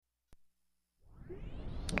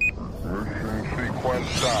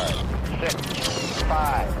Launch start. 6,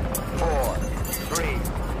 5, 4, 3, 2,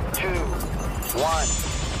 1,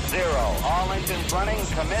 0. All engines running.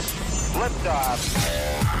 Commit. Liftoff.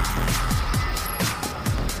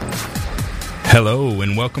 Hello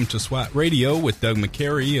and welcome to SWAT Radio with Doug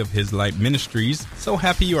McCary of His Light Ministries. So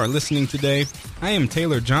happy you are listening today. I am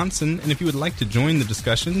Taylor Johnson, and if you would like to join the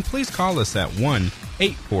discussion, please call us at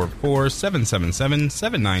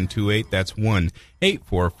 1-844-777-7928. That's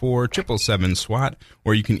 1-844-777-SWAT,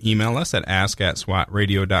 or you can email us at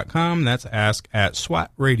ask@swatradio.com. That's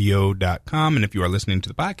ask@swatradio.com. And if you are listening to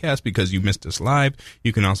the podcast because you missed us live,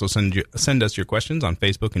 you can also send us your questions on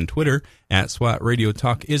Facebook and Twitter at SWAT Radio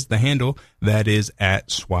Talk is the handle. That is at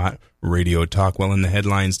SWAT Radio Talk. Well, in the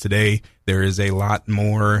headlines today, there is a lot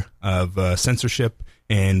more of censorship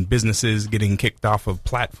and businesses getting kicked off of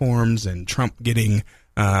platforms and Trump getting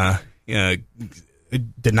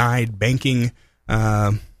denied banking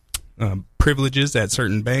privileges at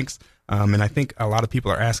certain banks. And I think a lot of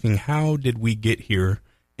people are asking, how did we get here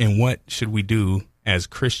and what should we do as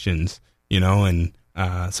Christians? You know, and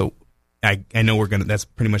so I know that's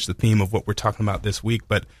pretty much the theme of what we're talking about this week,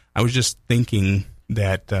 but I was just thinking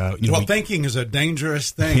that, thinking is a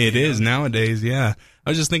dangerous thing. It is nowadays. Yeah. I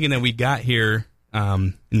was just thinking that we got here,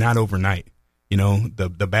 not overnight. You know,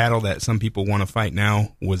 the battle that some people want to fight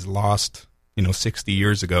now was lost, 60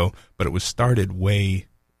 years ago, but it was started way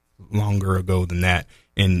longer ago than that.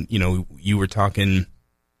 And, you were talking,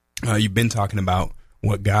 you've been talking about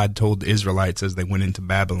what God told the Israelites as they went into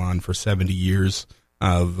Babylon for 70 years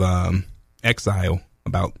of exile,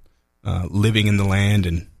 about living in the land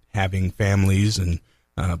and having families and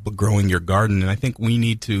growing your garden. And I think we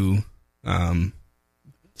need to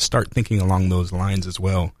start thinking along those lines as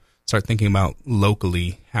well. Start thinking about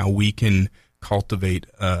locally how we can cultivate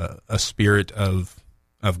a spirit of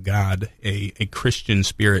God, a Christian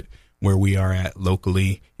spirit where we are at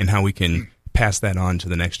locally, and how we can pass that on to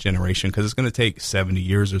the next generation, because it's going to take 70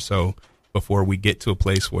 years or so before we get to a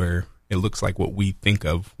place where it looks like what we think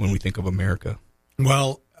of when we think of America.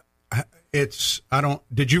 Well,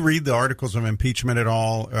 did you read the articles of impeachment at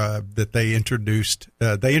all that they introduced?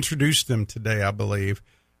 They introduced them today, I believe.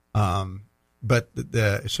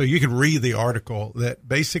 So you can read the article that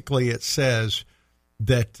basically it says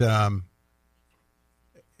that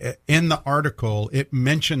in the article, it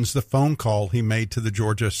mentions the phone call he made to the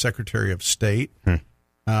Georgia Secretary of State,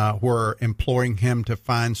 where imploring him to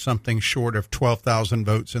find something short of 12,000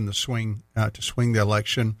 votes in the swing to swing the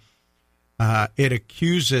election. It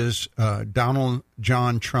accuses Donald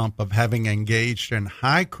John Trump of having engaged in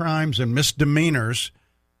high crimes and misdemeanors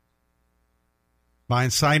by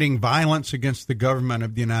inciting violence against the government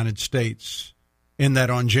of the United States, in that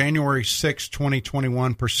on January 6,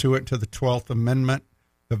 2021, pursuant to the 12th Amendment,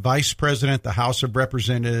 the Vice President, the House of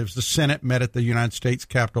Representatives, the Senate met at the United States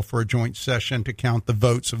Capitol for a joint session to count the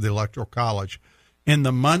votes of the Electoral College. In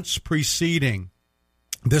the months preceding,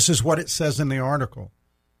 this is what it says in the article.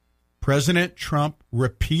 President Trump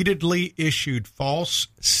repeatedly issued false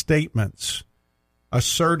statements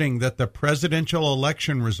asserting that the presidential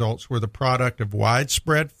election results were the product of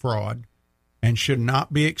widespread fraud and should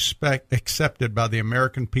not be accepted by the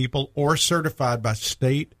American people or certified by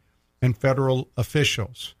state and federal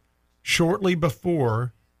officials. Shortly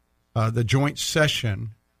before the joint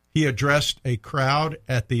session, he addressed a crowd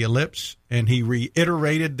at the Ellipse, and he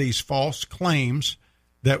reiterated these false claims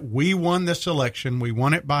that we won this election, we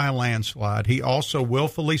won it by a landslide. He also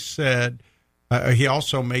willfully said, he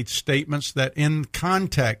also made statements that in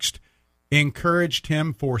context encouraged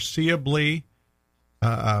him foreseeably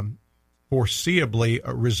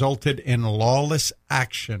resulted in lawless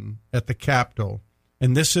action at the Capitol.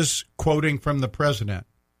 And this is quoting from the president.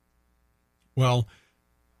 Well,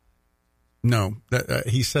 no,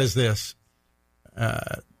 he says this,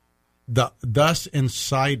 thus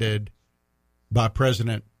incited by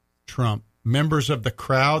President Trump, members of the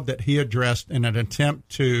crowd that he addressed in an attempt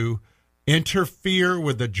to interfere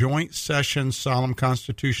with the joint session's solemn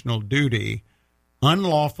constitutional duty,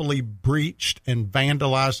 unlawfully breached and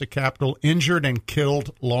vandalized the Capitol, injured and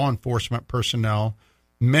killed law enforcement personnel,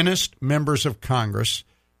 menaced members of Congress,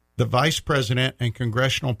 the vice president, and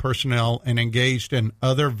congressional personnel, and engaged in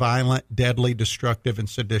other violent, deadly, destructive, and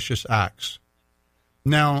seditious acts.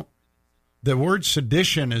 Now, the word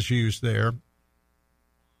sedition is used there,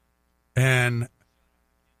 and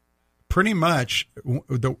pretty much,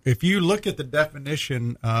 if you look at the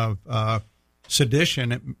definition of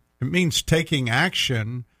sedition, it means taking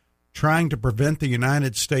action, trying to prevent the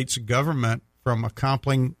United States government from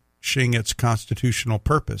accomplishing its constitutional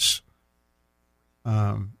purpose.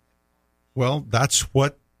 Well, that's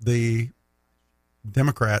what the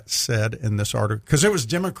Democrats said in this article, because it was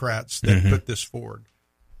Democrats that put this forward.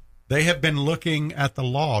 They have been looking at the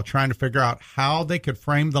law, trying to figure out how they could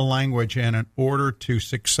frame the language in order to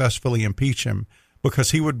successfully impeach him,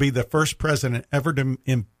 because he would be the first president ever to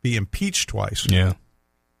be impeached twice. Yeah.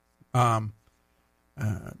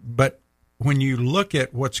 But when you look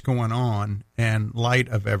at what's going on in light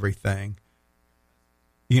of everything,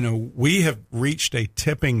 we have reached a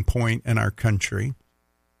tipping point in our country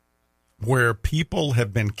where people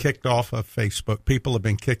have been kicked off of Facebook, people have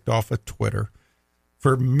been kicked off of Twitter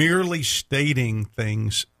for merely stating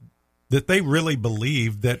things that they really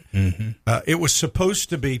believe that it was supposed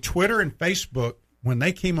to be. Twitter and Facebook, when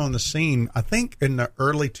they came on the scene, I think in the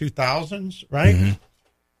early 2000s, right?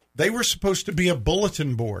 They were supposed to be a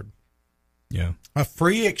bulletin board, a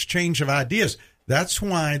free exchange of ideas. That's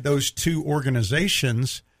why those two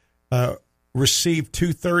organizations received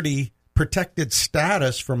 230 protected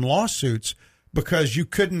status from lawsuits, because you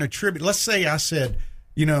couldn't attribute. Let's say I said,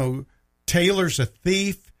 Taylor's a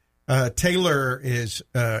thief. Taylor is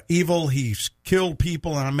evil. He's killed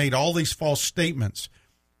people, and I made all these false statements.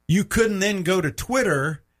 You couldn't then go to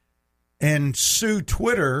Twitter and sue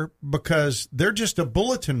Twitter because they're just a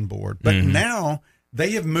bulletin board. But now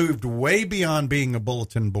they have moved way beyond being a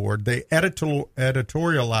bulletin board. They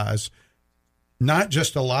editorialize not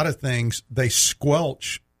just a lot of things. They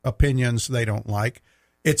squelch opinions they don't like.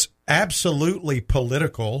 It's absolutely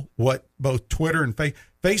political what both Twitter and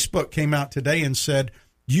Facebook came out today and said,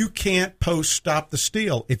 you can't post Stop the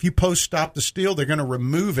Steal. If you post Stop the Steal, they're going to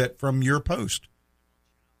remove it from your post.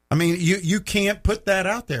 I mean, you can't put that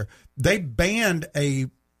out there. They banned a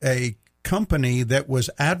company that was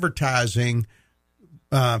advertising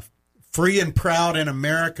free and proud in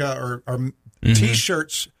America or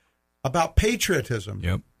T-shirts about patriotism.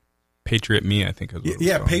 Yep. Patriot Me, I think is what it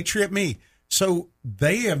was called. Patriot Me. So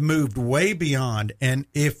they have moved way beyond. And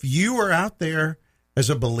if you are out there as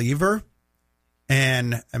a believer,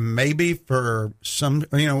 and maybe for some,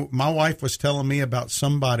 my wife was telling me about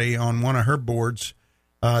somebody on one of her boards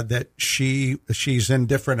that she's in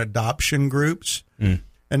different adoption groups.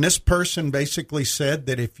 And this person basically said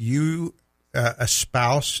that if you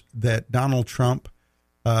espouse that Donald Trump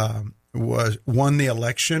won the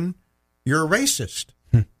election, you're a racist.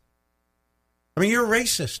 I mean, you're a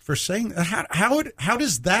racist for saying that. How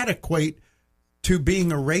does that equate to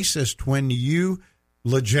being a racist when you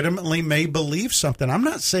legitimately may believe something? I'm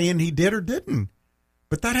not saying he did or didn't,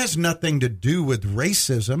 but that has nothing to do with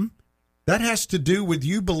racism. That has to do with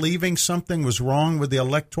you believing something was wrong with the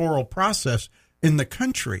electoral process in the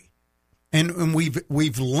country. And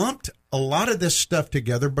we've lumped a lot of this stuff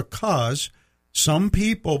together because some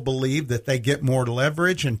people believe that they get more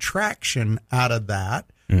leverage and traction out of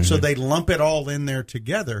that. So they lump it all in there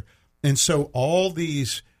together. And so all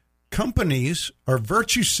these companies are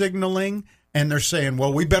virtue signaling, and they're saying,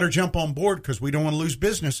 well, we better jump on board because we don't want to lose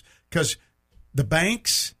business, because the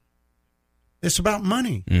banks, it's about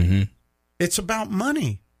money. It's about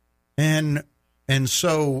money. And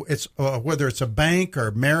so it's whether it's a bank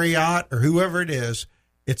or Marriott or whoever it is,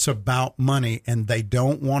 it's about money, and they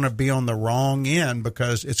don't want to be on the wrong end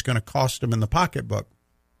because it's going to cost them in the pocketbook.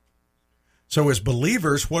 So as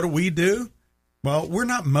believers, what do? Well, we're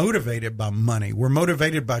not motivated by money. We're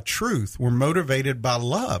motivated by truth. We're motivated by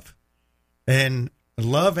love, and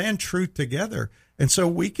love and truth together. And so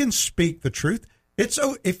we can speak the truth. It's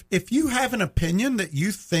if you have an opinion that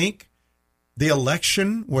you think the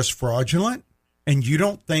election was fraudulent and you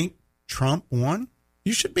don't think Trump won,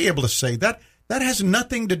 you should be able to say that. That has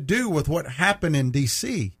nothing to do with what happened in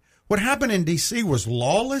D.C. What happened in D.C. was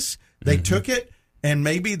lawless. They took it, and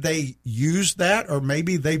maybe they used that, or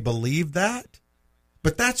maybe they believe that.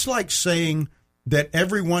 But that's like saying that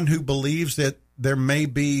everyone who believes that there may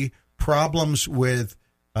be problems with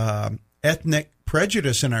ethnic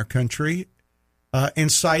prejudice in our country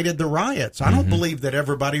incited the riots. I don't believe that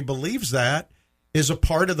everybody believes that is a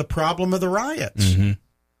part of the problem of the riots.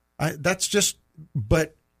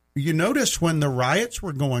 But you notice when the riots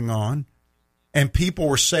were going on and people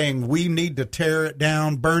were saying we need to tear it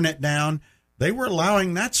down, burn it down, they were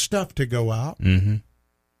allowing that stuff to go out. And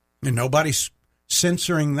nobody's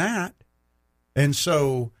censoring that. And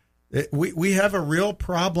so we have a real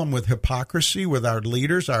problem with hypocrisy with our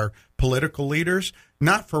leaders, our political leaders.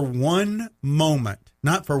 Not for one moment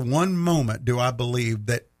do I believe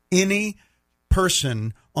that any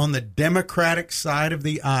person on the Democratic side of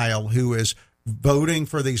the aisle who is voting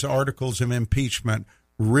for these articles of impeachment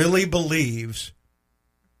really believes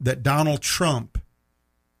that Donald Trump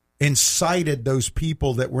incited those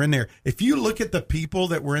people that were in there. If you look at the people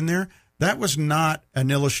that were in there, that was not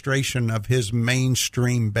an illustration of his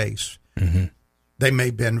mainstream base. They may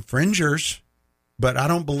have been fringers, but I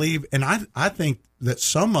don't believe, and I think that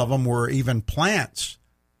some of them were even plants.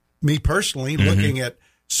 Me personally, looking at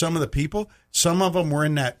some of the people, some of them were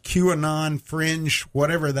in that QAnon fringe,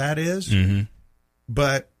 whatever that is.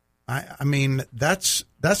 But I mean, that's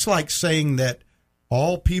like saying that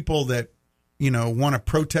all people that, want to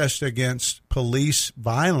protest against police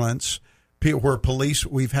violence, where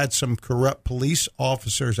we've had some corrupt police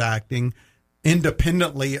officers acting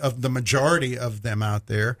independently of the majority of them out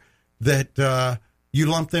there, that you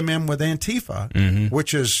lump them in with Antifa,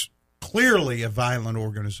 which is clearly a violent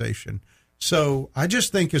organization. So I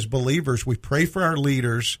just think as believers, we pray for our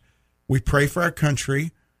leaders, we pray for our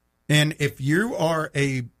country, and if you are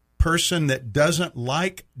a person that doesn't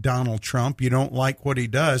like Donald Trump, you don't like what he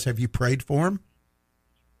does, have you prayed for him?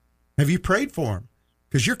 Have you prayed for him?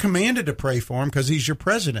 Because you're commanded to pray for him because he's your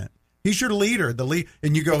president. He's your leader.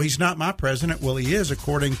 And you go, he's not my president. Well, he is,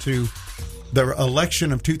 according to the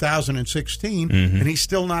election of 2016, and he's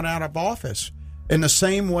still not out of office. In the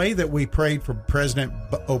same way that we prayed for President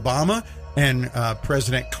Obama and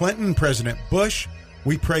President Clinton, President Bush,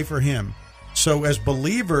 we pray for him. So as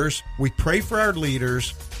believers, we pray for our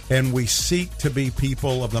leaders, and we seek to be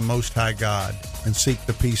people of the Most High God and seek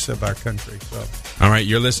the peace of our country. So, all right,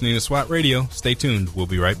 you're listening to SWAT Radio. Stay tuned. We'll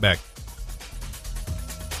be right back.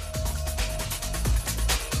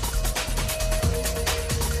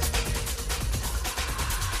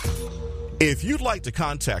 If you'd like to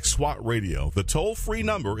contact SWAT Radio, the toll-free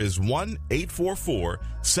number is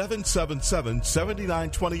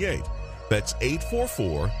 1-844-777-7928. That's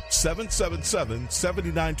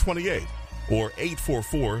 844-777-7928 or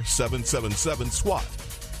 844-777-SWAT.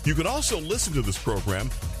 You can also listen to this program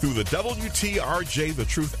through the WTRJ The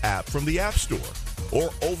Truth app from the App Store or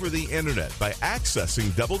over the internet by accessing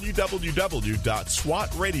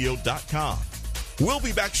www.swatradio.com. We'll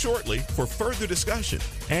be back shortly for further discussion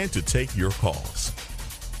and to take your calls.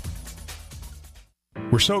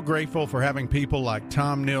 we're so grateful for having people like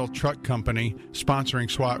Tom Neal Truck Company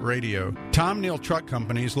sponsoring SWAT Radio. Tom Neal Truck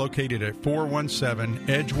Company is located at 417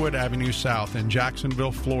 Edgewood Avenue South in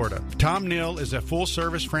Jacksonville, Florida. Tom Neal is a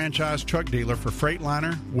full-service franchise truck dealer for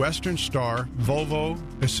Freightliner, Western Star, Volvo,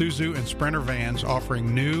 Isuzu, and Sprinter vans,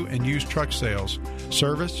 offering new and used truck sales,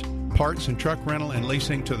 service, parts and truck rental and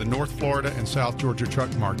leasing to the North Florida and South Georgia truck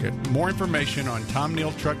market. More information on Tom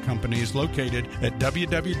Neal Truck Company is located at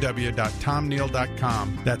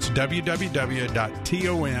www.tomneal.com. That's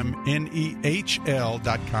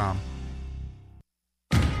www.tomnehl.com.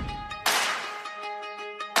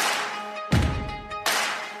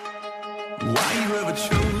 Why you ever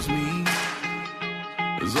chose me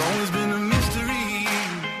has always been a mystery.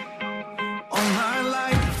 All my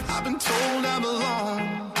life I've been told I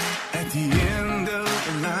belong at the end of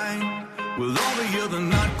the line, with all the other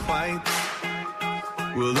not quite,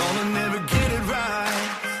 with all the never get it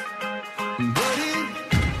right. But it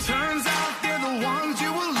turns out they're the ones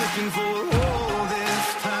you were looking for all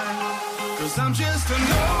this time, 'cause I'm just a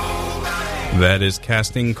nobody. That is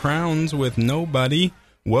Casting Crowns with Nobody.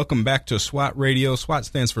 Welcome back to SWAT Radio. SWAT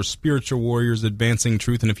stands for Spiritual Warriors Advancing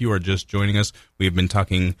Truth. And if you are just joining us, we have been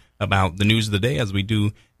talking about the news of the day, as we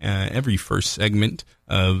do every first segment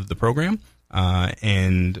of the program.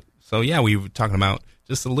 And so, yeah, we were talking about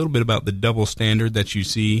just a little bit about the double standard that you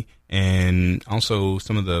see, and also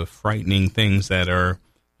some of the frightening things that are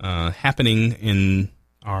happening in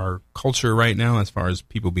our culture right now, as far as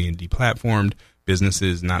people being deplatformed,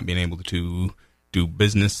 businesses not being able to do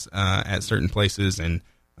business at certain places, and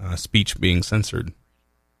speech being censored.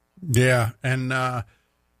 Yeah, and, a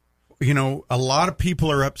lot of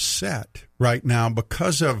people are upset right now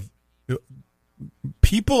because of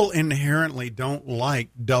people inherently don't like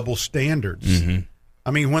double standards. Mm-hmm. I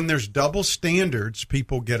mean, when there's double standards,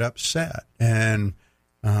 people get upset. And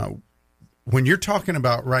when you're talking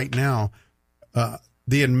about right now,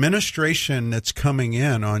 the administration that's coming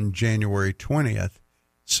in on January 20th,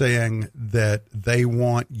 saying that they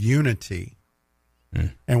want unity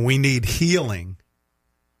and we need healing.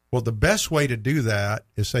 Well, the best way to do that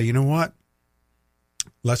is say, you know what?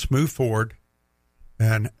 Let's move forward.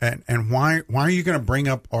 And why are you going to bring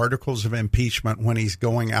up articles of impeachment when he's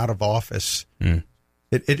going out of office? It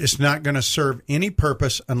is not going to serve any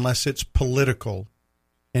purpose unless it's political,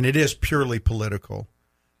 and it is purely political.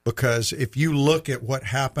 Because if you look at what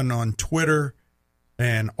happened on Twitter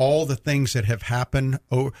and all the things that have happened,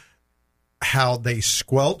 how they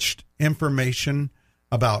squelched information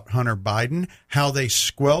about Hunter Biden, how they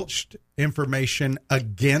squelched information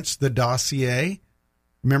against the dossier.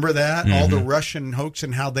 Remember that? Mm-hmm. All the Russian hoax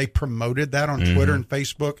and how they promoted that on Twitter and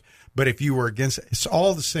Facebook. But if you were against it, it's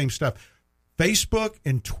all the same stuff. Facebook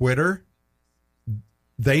and Twitter,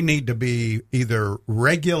 they need to be either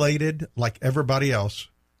regulated like everybody else,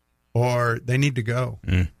 or they need to go.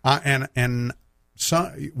 And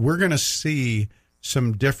we're going to see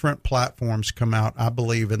some different platforms come out, I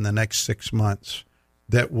believe, in the next 6 months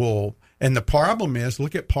that will. And the problem is,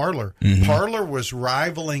 look at Parler. Parler was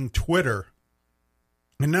rivaling Twitter.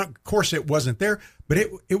 And now, of course, it wasn't there, but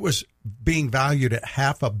it was being valued at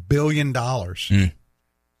 $500 million.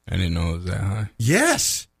 I didn't know it was that high.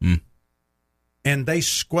 Yes. And they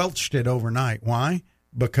squelched it overnight. Why?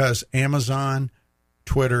 Because Amazon,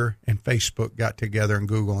 Twitter, and Facebook got together, and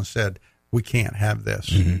Google, and said, we can't have this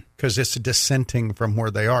because it's dissenting from where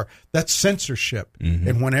they are. That's censorship.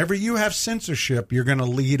 And whenever you have censorship, you're going to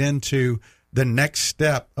lead into the next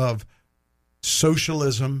step of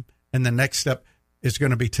socialism, and the next step is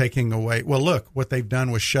going to be taking away. Well, look, what they've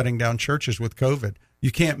done was shutting down churches with COVID.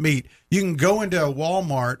 You can't meet. You can go into a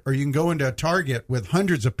Walmart or you can go into a Target with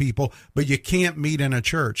hundreds of people, but you can't meet in a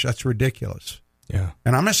church. That's ridiculous. Yeah.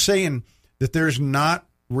 And I'm not saying that there's not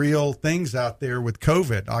real things out there with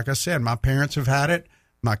COVID. Like I said, my parents have had it.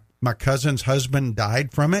 My cousin's husband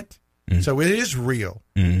died from it. So it is real.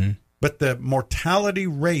 But the mortality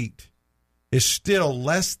rate is still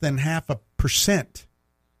less than 0.5%.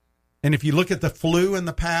 And if you look at the flu in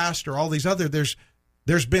the past or all these other,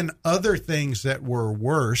 there's been other things that were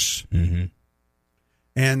worse.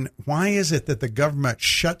 And why is it that the government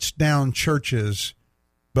shuts down churches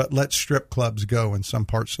but lets strip clubs go in some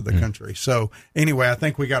parts of the country? So anyway, I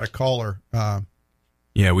think we got a caller.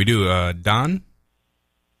 Yeah, we do. Don?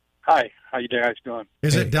 Hi. How you guys doing?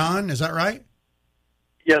 Is it Don? Is that right?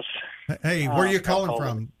 Yes. Hey, where are you calling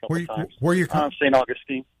from? Where are you calling? St.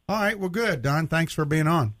 Augustine. All right. Well, good, Don. Thanks for being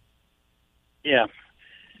on. Yeah.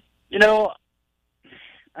 You know,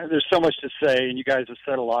 there's so much to say, and you guys have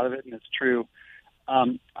said a lot of it, and it's true.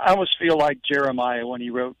 I almost feel like Jeremiah when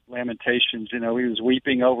he wrote Lamentations. You know, he was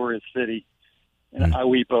weeping over his city, and I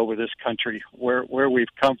weep over this country, where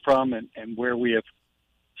we've come from and where we have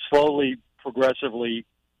slowly, progressively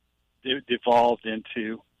devolved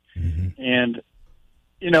into. And,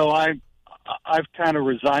 you know, I've kind of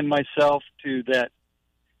resigned myself to that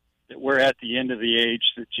we're at the end of the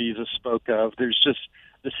age that Jesus spoke of. There's just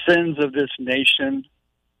the sins of this nation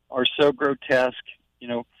are so grotesque. You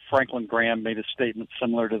know, Franklin Graham made a statement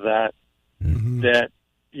similar to that, that,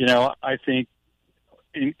 you know, I think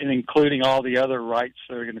in including all the other rights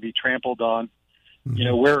that are going to be trampled on, you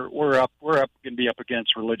know, we're going to be up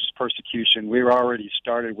against religious persecution. We were already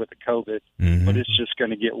started with the COVID, but it's just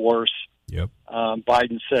going to get worse.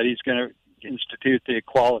 Biden said he's going to institute the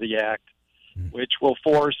Equality Act, which will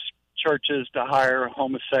force churches to hire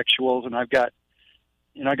homosexuals. And I've got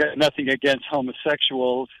nothing against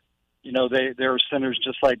homosexuals. You know, they're sinners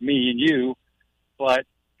just like me and you. But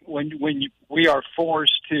when we are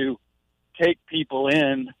forced to take people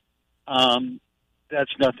in,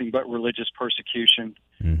 that's nothing but religious persecution.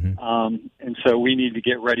 And so we need to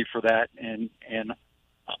get ready for that. And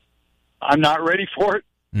I'm not ready for it,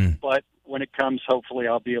 but when it comes, hopefully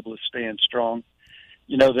I'll be able to stand strong.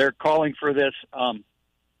 You know, they're calling for this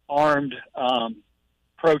armed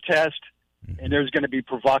protest, and there's going to be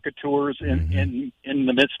provocateurs in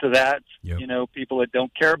the midst of that. You know, people that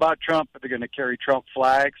don't care about Trump, but they're going to carry Trump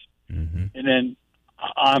flags. And then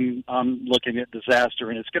I'm looking at disaster,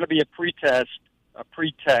 and it's going to be a pretext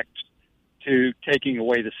to taking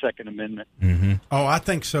away the Second Amendment. Oh, I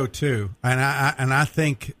think so too, and I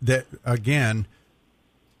think that again,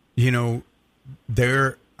 you know,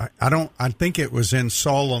 I think it was in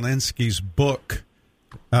Saul Alinsky's book,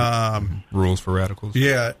 Rules for Radicals.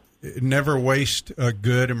 Yeah, never waste a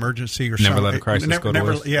good emergency or never something. Let a crisis go to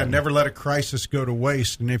waste. Yeah, never let a crisis go to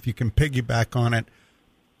waste. And if you can piggyback on it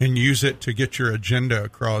and use it to get your agenda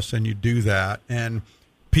across, and you do that. And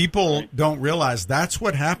people don't realize that's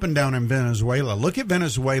what happened down in Venezuela. Look at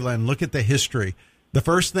Venezuela and look at the history. The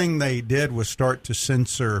first thing they did was start to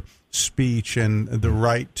censor speech and the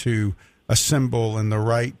right to assemble and the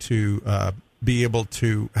right to be able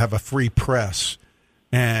to have a free press.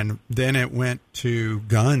 And then it went to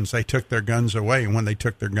guns. They took their guns away. And when they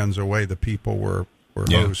took their guns away, the people were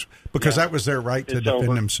hosed because that was their right to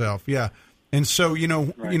defend themselves. Yeah. And so, you know,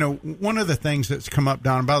 one of the things that's come up,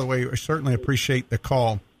 Don, by the way, I certainly appreciate the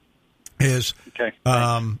call, is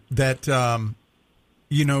that,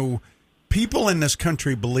 you know, people in this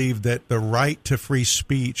country believe that the right to free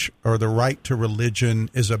speech or the right to religion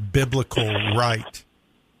is a biblical right.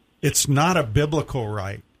 It's not a biblical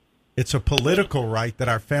right. It's a political right that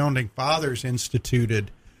our founding fathers instituted,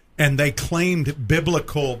 and they claimed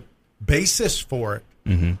biblical basis for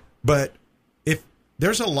it. But if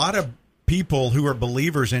there's a lot of people who are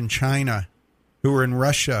believers in China, who are in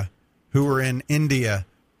Russia, who are in India,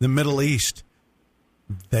 the Middle East,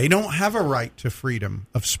 they don't have a right to freedom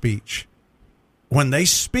of speech. When they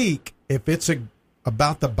speak, if it's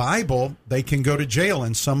about the Bible, they can go to jail,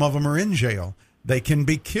 and some of them are in jail. They can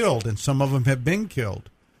be killed, and some of them have been killed.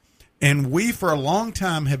 And we, for a long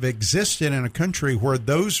time, have existed in a country where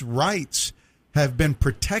those rights have been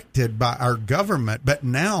protected by our government. But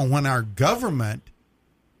now, when our government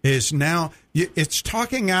is now, it's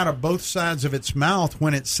talking out of both sides of its mouth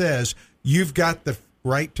when it says, you've got the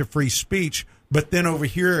right to free speech, but then over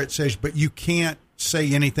here it says, but you can't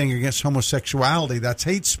say anything against homosexuality. That's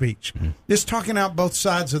hate speech. Mm-hmm. It's talking out both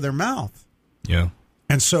sides of their mouth. Yeah.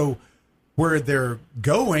 And so where they're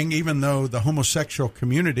going, even though the homosexual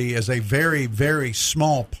community is a very, very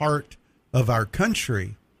small part of our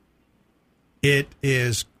country, it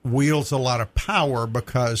wields a lot of power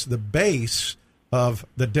because the base of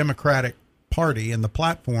the Democratic Party and the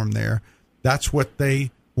platform there, that's what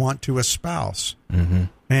they want to espouse. Mm-hmm.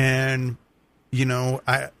 And,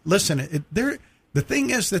 the thing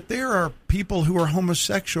is that there are people who are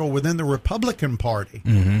homosexual within the Republican Party,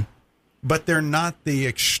 mm-hmm. but they're not the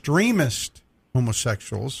extremist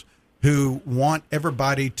homosexuals who want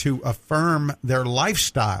everybody to affirm their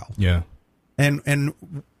lifestyle. Yeah. And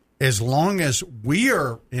as long as we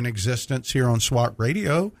are in existence here on SWAT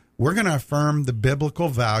Radio, we're going to affirm the biblical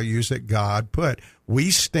values that God put.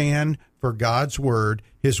 We stand for God's word.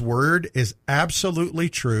 His word is absolutely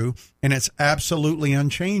true, and it's absolutely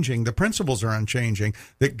unchanging. The principles are unchanging,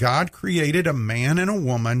 that God created a man and a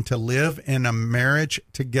woman to live in a marriage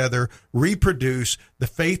together, reproduce the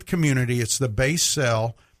faith community. It's the base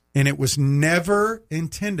cell, and it was never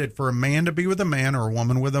intended for a man to be with a man or a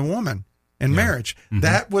woman with a woman in marriage. Mm-hmm.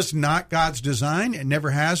 That was not God's design. It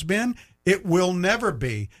never has been. It will never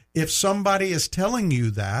be. If somebody is telling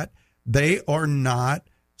you that, they are not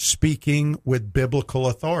speaking with biblical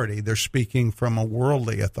authority. They're speaking from a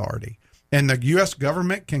worldly authority. And the U.S.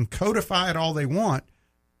 government can codify it all they want,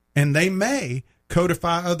 and they may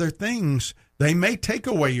codify other things. They may take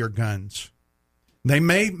away your guns. They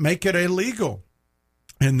may make it illegal.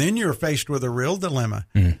 And then you're faced with a real dilemma.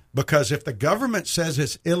 Mm. Because if the government says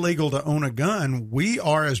it's illegal to own a gun, we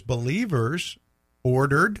are, as believers,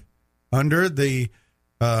 ordered under the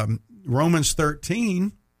Romans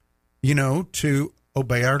 13, to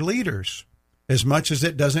obey our leaders, as much as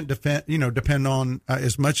it doesn't depend on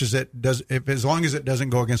as much as it does, as long as it doesn't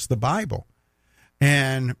go against the Bible.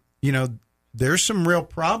 And there's some real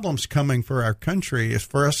problems coming for our country. As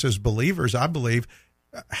for us as believers, I believe,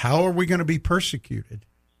 how are we going to be persecuted?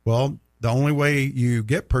 Well, the only way you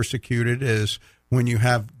get persecuted is when you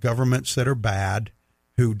have governments that are bad,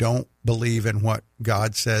 who don't believe in what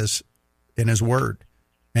God says in His Word.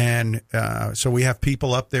 And so we have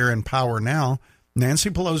people up there in power now. Nancy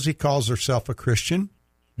Pelosi calls herself a Christian.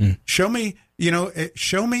 Mm. Show me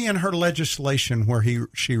in her legislation where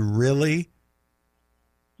she really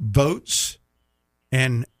votes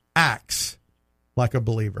and acts like a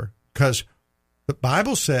believer. Because the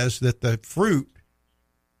Bible says that the fruit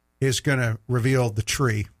is going to reveal the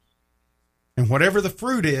tree. And whatever the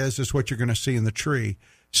fruit is what you're going to see in the tree.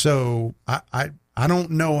 So I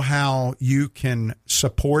don't know how you can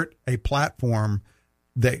support a platform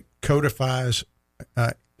that codifies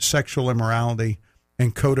sexual immorality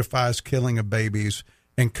and codifies killing of babies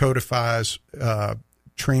and codifies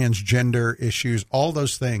transgender issues, all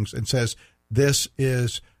those things, and says this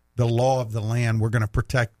is the law of the land. We're going to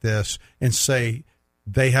protect this and say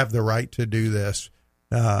they have the right to do this.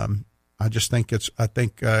 I just think it's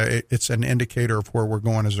an indicator of where we're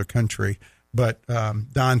going as a country. But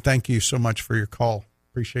Don, thank you so much for your call.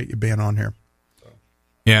 Appreciate you being on here.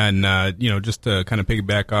 Yeah, and just to kind of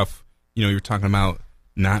piggyback off, you're talking about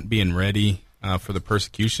not being ready for the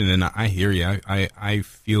persecution, and I hear you. I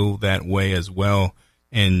feel that way as well.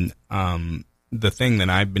 And the thing that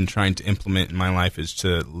I've been trying to implement in my life is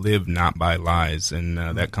to live not by lies, and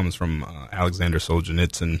that comes from Alexander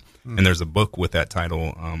Solzhenitsyn. And there's a book with that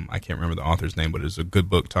title. I can't remember the author's name, but it's a good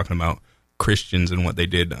book talking about Christians and what they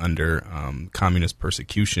did under communist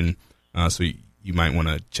persecution. So you might want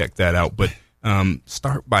to check that out. But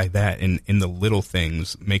start by that in the little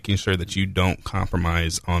things, making sure that you don't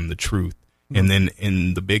compromise on the truth. And then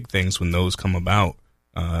in the big things, when those come about,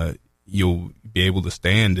 you'll be able to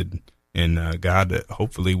stand, and God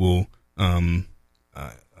hopefully will, I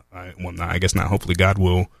guess not hopefully, God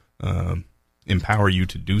will empower you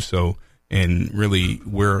to do so. And really,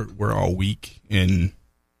 we're all weak and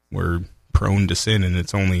we're prone to sin, and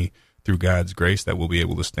it's only through God's grace that we'll be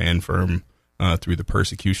able to stand firm through the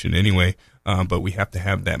persecution anyway. But we have to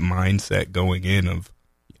have that mindset going in of,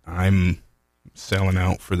 I'm selling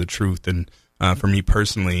out for the truth. And for me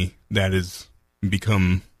personally, that has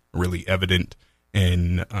become really evident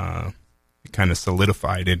and kind of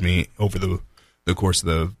solidified in me over the course of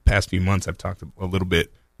the past few months. I've talked a little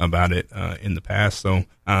bit about it in the past. So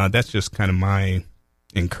that's just kind of my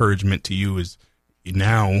encouragement to you, is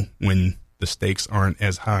now when the stakes aren't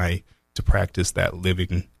as high, to practice that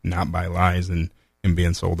living not by lies and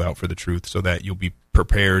being sold out for the truth, so that you'll be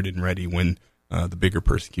prepared and ready when the bigger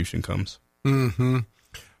persecution comes. Mm-hmm.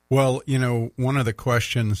 Well, one of the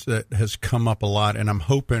questions that has come up a lot, and I'm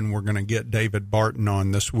hoping we're going to get David Barton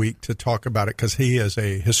on this week to talk about it, because he is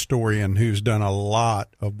a historian who's done a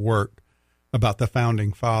lot of work about the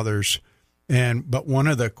Founding Fathers. But one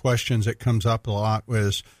of the questions that comes up a lot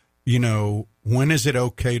was, when is it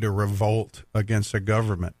okay to revolt against a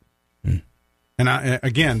government? And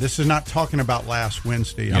again, this is not talking about last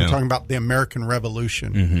Wednesday. I'm talking about the American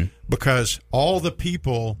Revolution, because all the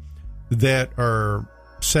people that are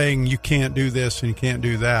saying you can't do this and you can't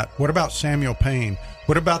do that. What about Samuel Paine?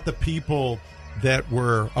 What about the people that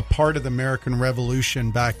were a part of the American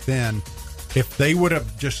Revolution back then? If they would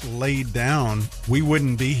have just laid down, we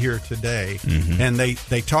wouldn't be here today. And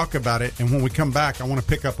they talk about it. And when we come back, I want to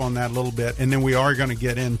pick up on that a little bit. And then we are going to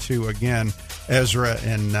get into, again, Ezra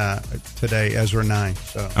and today, Ezra 9.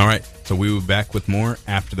 So. All right. So we will be back with more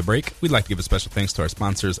after the break. We'd like to give a special thanks to our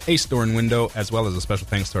sponsors, Ace Door and Window, as well as a special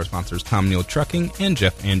thanks to our sponsors, Tom Neal Trucking and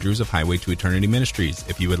Jeff Andrews of Highway to Eternity Ministries.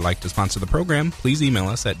 If you would like to sponsor the program, please email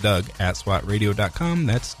us at doug@swatradio.com.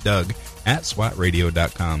 That's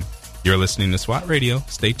doug@swatradio.com. You're listening to SWAT Radio.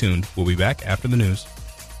 Stay tuned. We'll be back after the news.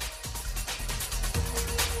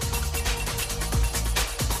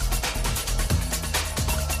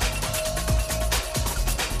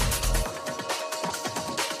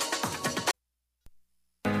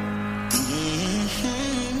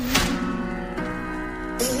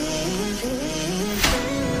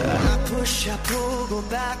 I push, I pull, go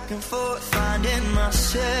back and forth, finding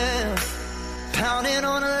myself pounding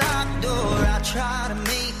on a locked door. I try to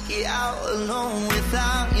make it out alone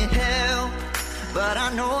without your help, but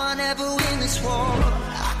I know I'll never win this war.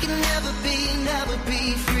 I can never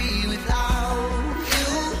be free without you.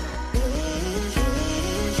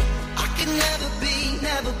 I can never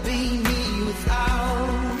be me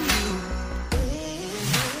without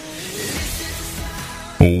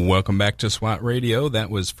you. Welcome back to SWAT Radio.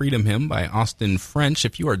 That was Freedom Hymn by Austin French.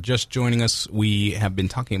 If you are just joining us, we have been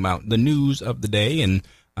talking about the news of the day, and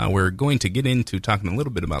we're going to get into talking a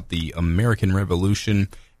little bit about the American Revolution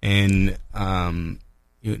and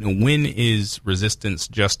when is resistance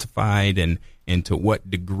justified, and to what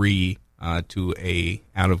degree to a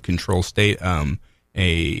out of control state.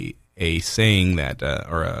 A saying that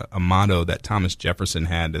or a motto that Thomas Jefferson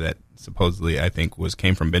had that supposedly I think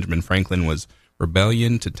came from Benjamin Franklin was,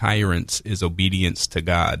 "Rebellion to tyrants is obedience to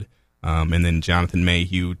God." And then Jonathan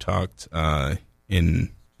Mayhew talked gave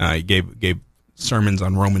sermons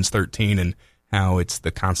on Romans 13 and how it's the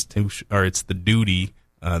Constitution, or it's the duty,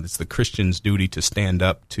 it's the Christian's duty to stand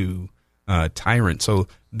up to tyrants. So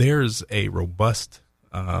there's a robust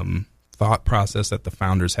thought process that the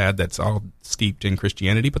founders had that's all steeped in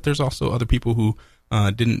Christianity, but there's also other people who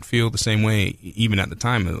didn't feel the same way even at the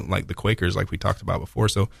time, like the Quakers, like we talked about before.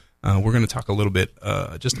 So we're going to talk a little bit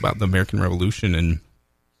just about the American Revolution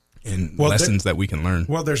and lessons that we can learn.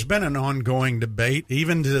 Well, there's been an ongoing debate.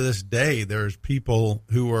 Even to this day, there's people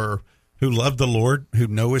who love the Lord, who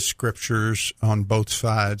know His scriptures on both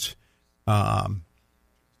sides. But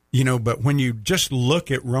when you just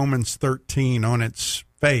look at Romans 13 on its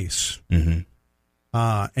face, and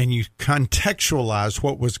you contextualize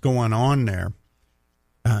what was going on there,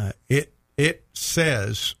 it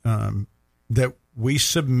says that we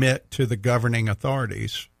submit to the governing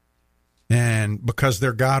authorities, and because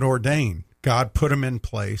they're God ordained, God put them in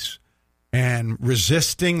place, and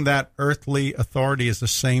resisting that earthly authority is the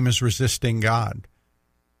same as resisting God.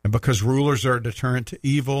 And because rulers are a deterrent to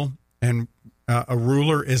evil, and a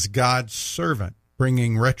ruler is God's servant,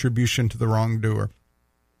 bringing retribution to the wrongdoer.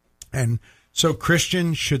 And so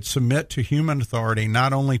Christians should submit to human authority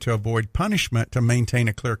not only to avoid punishment, to maintain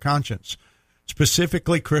a clear conscience.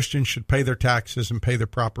 Specifically, Christians should pay their taxes and pay their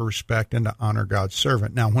proper respect and to honor God's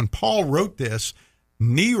servant. Now, when Paul wrote this,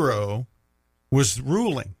 Nero was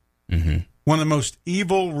ruling, one of the most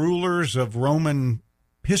evil rulers of Roman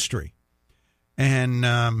history. And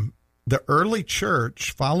the early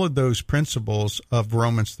church followed those principles of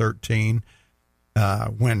Romans 13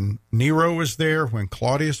 when Nero was there, when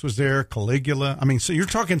Claudius was there, Caligula. I mean, so you're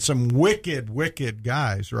talking some wicked, wicked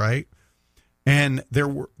guys, right? And there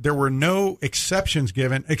were no exceptions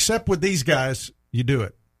given, except with these guys, you do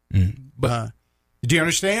it. But do you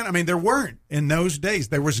understand? I mean, there weren't in those days.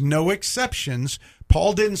 There was no exceptions,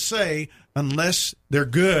 Paul didn't say unless they're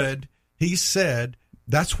good. He said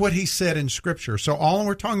that's what he said in Scripture. So all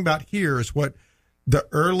we're talking about here is what the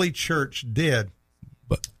early church did.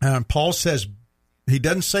 But Paul says he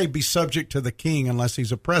doesn't say be subject to the king unless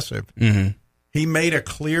he's oppressive. mhm. He made a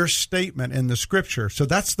clear statement in the Scripture. So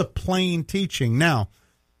that's the plain teaching. Now,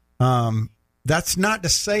 that's not to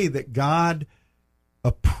say that God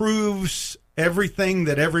approves everything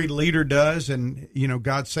that every leader does, and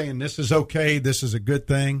God's saying this is okay, this is a good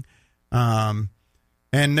thing. And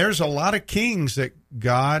there's a lot of kings that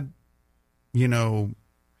God,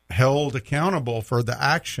 held accountable for the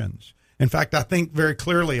actions. In fact, I think very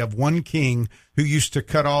clearly of one king who used to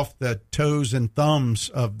cut off the toes and thumbs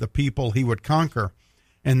of the people he would conquer,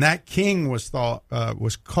 and that king was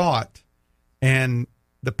caught, and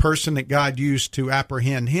the person that God used to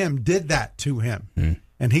apprehend him did that to him.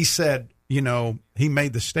 And he said, he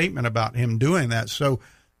made the statement about him doing that. So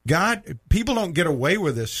people don't get away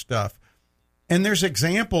with this stuff. And there's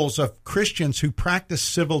examples of Christians who practice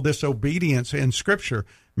civil disobedience in Scripture.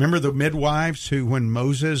 Remember the midwives who, when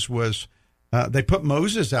Moses was, they put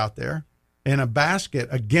Moses out there in a basket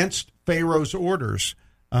against Pharaoh's orders.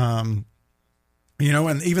 And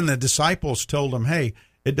even the disciples told him, hey,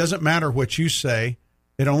 it doesn't matter what you say.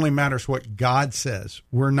 It only matters what God says.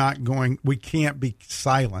 We can't be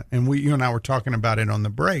silent. And you and I were talking about it on the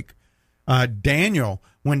break. Daniel,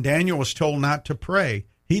 when Daniel was told not to pray,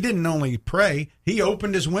 he didn't only pray, he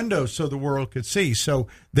opened his windows so the world could see. So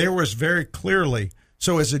there was very clearly,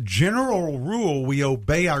 so as a general rule, we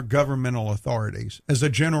obey our governmental authorities, as a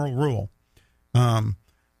general rule.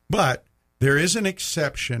 But there is an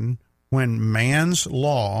exception when man's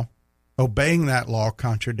law, obeying that law,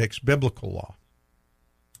 contradicts biblical law.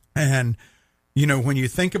 And, when you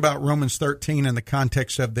think about Romans 13 in the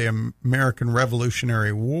context of the American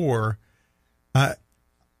Revolutionary War, I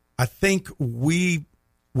think we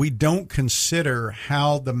don't consider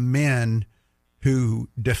how the men who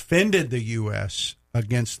defended the U.S.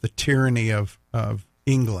 against the tyranny of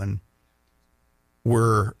England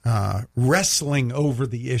were wrestling over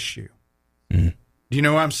the issue. Do you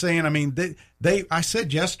know what I'm saying? I mean, I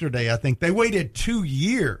said yesterday, I think they waited 2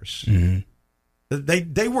 years.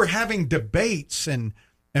 They were having debates, and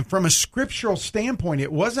from a scriptural standpoint,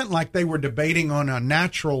 it wasn't like they were debating on a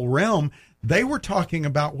natural realm. They were talking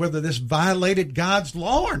about whether this violated God's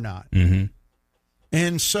law or not.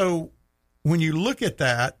 And so when you look at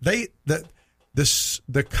that,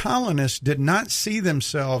 the colonists did not see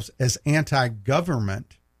themselves as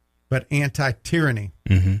anti-government, but anti-tyranny.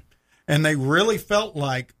 And they really felt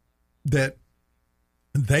like that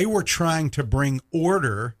they were trying to bring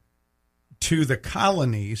order to the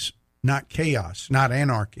colonies, not chaos, not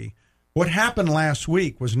anarchy. What happened last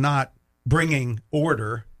week was not bringing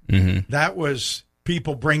order. That was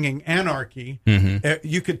people bringing anarchy.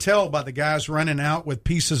 You could tell by the guys running out with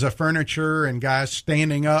pieces of furniture and guys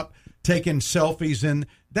standing up, taking selfies. And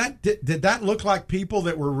did that look like people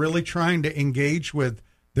that were really trying to engage with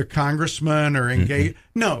the congressman or engage?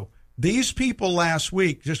 No, these people last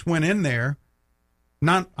week just went in there.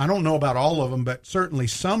 I don't know about all of them, but certainly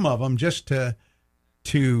some of them, just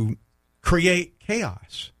to create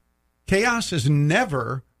chaos. Chaos is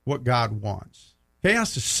never what God wants.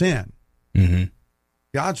 Chaos is sin.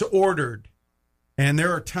 God's ordered. And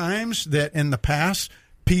there are times that in the past,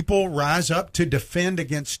 people rise up to defend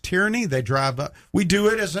against tyranny. They drive up. We do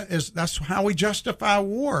it as that's how we justify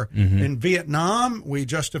war. In Vietnam, we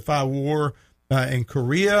justify war in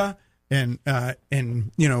Korea. And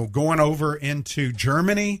going over into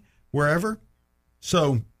Germany, wherever.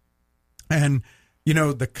 So,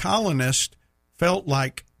 the colonists felt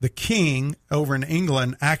like the king over in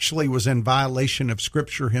England actually was in violation of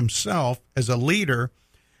Scripture himself as a leader,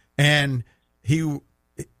 and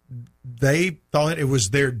they thought it was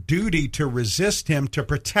their duty to resist him to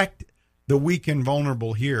protect the weak and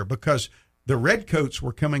vulnerable here, because the redcoats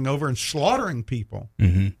were coming over and slaughtering people.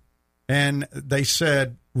 And they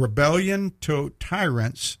said, rebellion to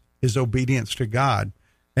tyrants is obedience to God.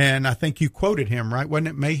 And I think you quoted him, right? Wasn't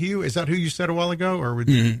it Mayhew? Is that who you said a while ago? Or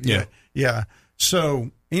Yeah.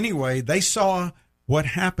 So anyway, they saw what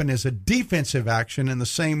happened as a defensive action in the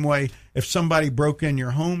same way if somebody broke in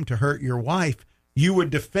your home to hurt your wife, you would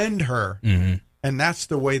defend her. And that's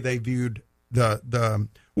the way they viewed the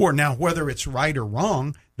war. Now, whether it's right or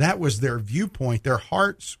wrong, that was their viewpoint. Their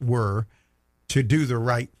hearts were to do the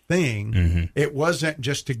right thing. It wasn't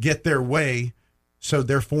just to get their way so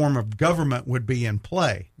their form of government would be in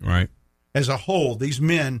play. Right. As a whole, these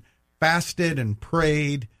men fasted and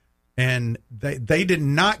prayed, and they did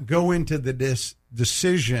not go into this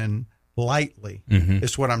decision lightly,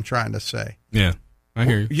 is what I'm trying to say. Yeah. I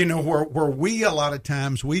hear you. You know, where we, a lot of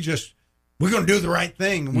times, we're going to do the right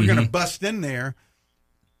thing and we're going to bust in there.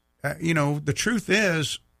 You know, the truth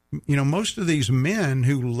is, you know, most of these men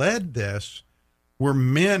who led this were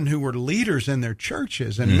men who were leaders in their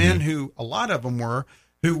churches and men who, a lot of them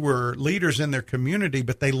who were leaders in their community,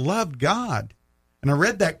 but they loved God. And I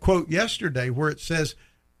read that quote yesterday where it says,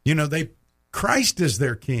 you know, Christ is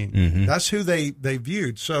their king. That's who they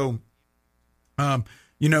viewed. So,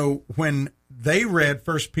 you know, when they read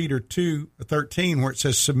 1 Peter 2:13, where it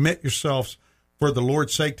says, submit yourselves for the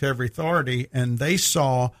Lord's sake to every authority, and they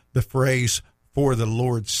saw the phrase for the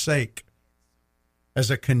Lord's sake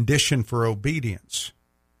as a condition for obedience.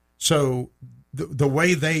 So the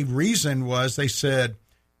way they reasoned was, they said,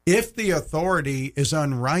 if the authority is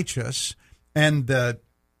unrighteous and the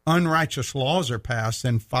unrighteous laws are passed,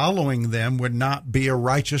 then following them would not be a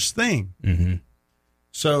righteous thing.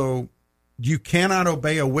 So you cannot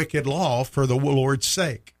obey a wicked law for the Lord's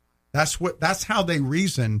sake. That's how they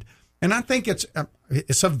reasoned. And I think it's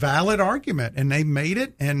a valid argument, and they made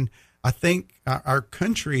it. And I think our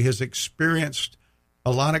country has experienced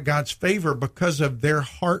a lot of God's favor because of their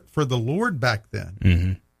heart for the Lord back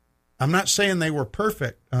then. I'm not saying they were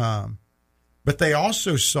perfect, but they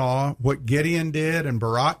also saw what Gideon did and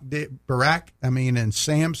and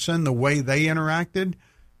Samson, the way they interacted,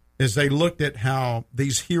 is they looked at how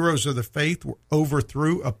these heroes of the faith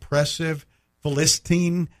overthrew oppressive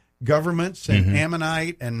Philistine governments and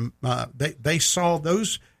Ammonite, and they saw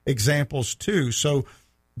those examples too. So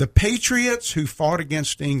the patriots who fought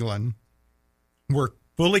against England were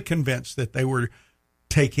fully convinced that they were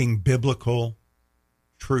taking biblical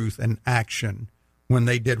truth and action when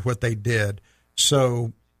they did what they did.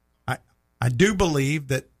 So I do believe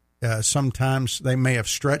that sometimes they may have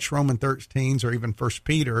stretched Romans 13 or even 1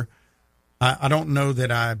 Peter. I don't know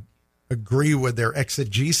that I agree with their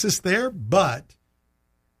exegesis there, but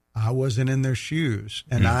I wasn't in their shoes,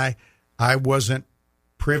 and I wasn't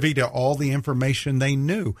privy to all the information they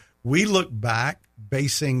knew. We look back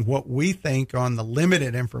basing what we think on the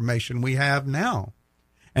limited information we have now.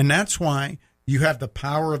 And that's why you have the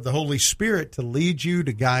power of the Holy Spirit to lead you,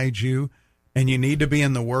 to guide you, and you need to be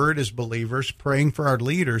in the Word as believers, praying for our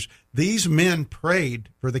leaders. These men prayed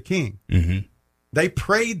for the king. They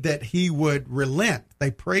prayed that he would relent.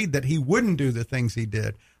 They prayed that he wouldn't do the things he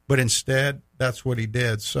did, but instead, that's what he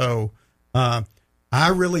did. So I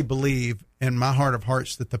really believe in my heart of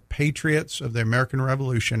hearts that the patriots of the American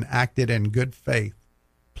Revolution acted in good faith,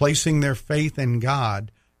 placing their faith in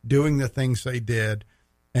God, doing the things they did,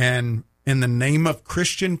 and in the name of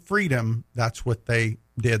Christian freedom, that's what they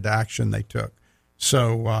did, the action they took.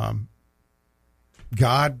 So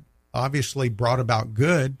God obviously brought about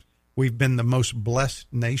good. We've been the most blessed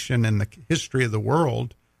nation in the history of the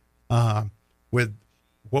world with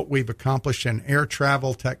what we've accomplished in air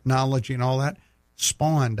travel, technology, and all that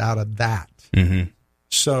spawned out of that.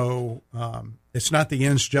 So it's not the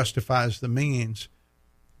ends justifies the means,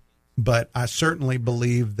 but I certainly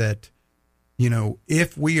believe that, you know,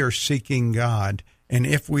 if we are seeking God and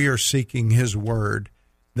if we are seeking his word,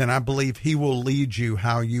 then I believe he will lead you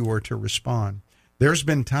how you are to respond. There's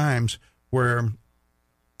been times where,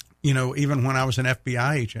 you know, even when I was an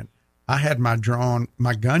FBI agent, I had my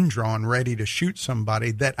gun drawn ready to shoot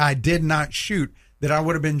somebody that I did not shoot, that I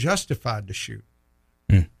would have been justified to shoot.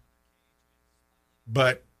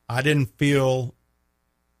 But I didn't feel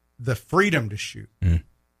the freedom to shoot. And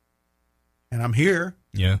I'm here.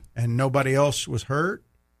 And nobody else was hurt.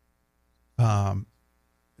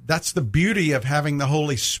 That's the beauty of having the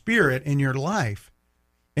Holy Spirit in your life.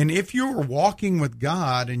 And if you're walking with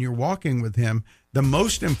God and you're walking with him, the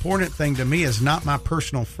most important thing to me is not my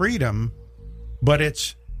personal freedom, but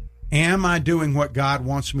it's, am I doing what God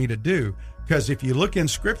wants me to do? Because if you look in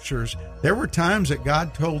scriptures, there were times that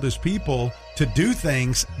God told his people to do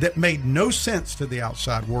things that made no sense to the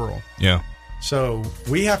outside world. So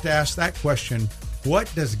we have to ask that question,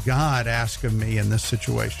 what does God ask of me in this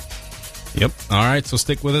situation? All right, so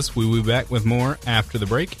stick with us. We will be back with more after the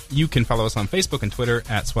break. You can follow us on Facebook and Twitter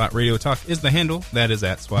at SWAT Radio Talk is the handle. That is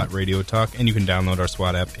at SWAT Radio Talk, and you can download our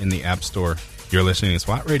SWAT app in the App Store. You're listening to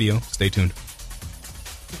SWAT Radio. Stay tuned.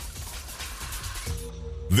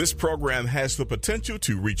 This program has the potential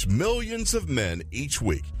to reach millions of men each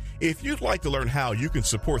week. If you'd like to learn how you can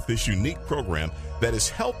support this unique program that is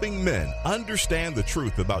helping men understand the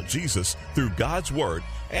truth about Jesus through God's Word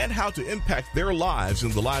and how to impact their lives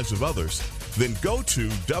and the lives of others, then go to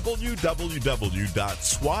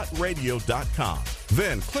www.swatradio.com.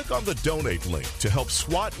 Then click on the donate link to help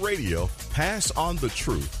SWAT Radio pass on the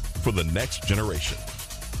truth for the next generation.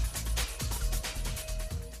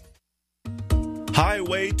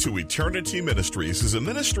 Highway to Eternity Ministries is a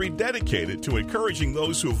ministry dedicated to encouraging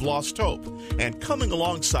those who have lost hope and coming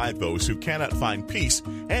alongside those who cannot find peace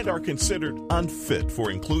and are considered unfit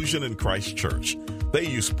for inclusion in Christ Church. They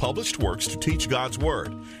use published works to teach God's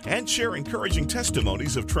Word and share encouraging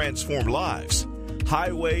testimonies of transformed lives.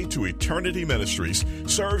 Highway to Eternity Ministries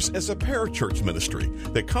serves as a parachurch ministry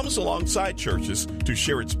that comes alongside churches to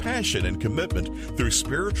share its passion and commitment through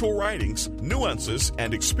spiritual writings, nuances,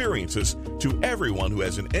 and experiences to everyone who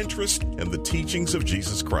has an interest in the teachings of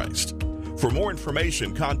Jesus Christ. For more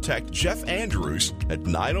information, contact Jeff Andrews at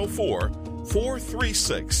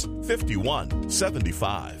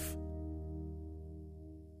 904-436-5175.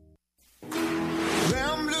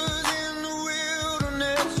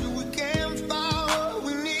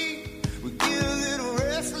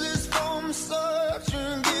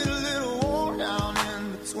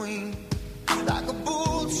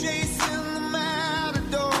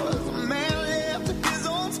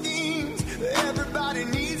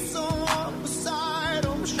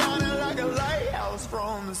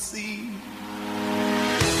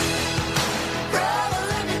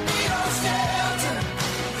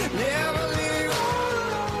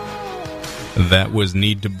 That was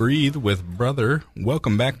Need to Breathe with Brother.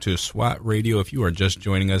 Welcome back to SWAT Radio. If you are just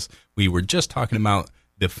joining us, we were just talking about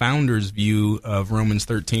the founder's view of Romans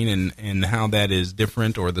 13 and how that is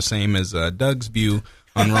different or the same as Doug's view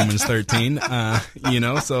on Romans 13. Not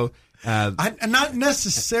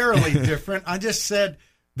necessarily different. I just said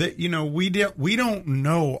that, we don't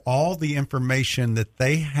know all the information that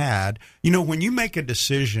they had. When you make a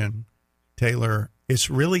decision, Taylor, it's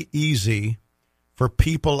really easy for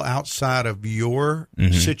people outside of your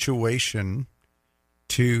situation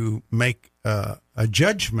to make a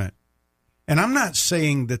judgment. And I'm not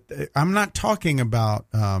saying that I'm not talking about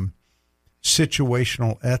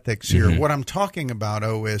situational ethics here. What I'm talking about,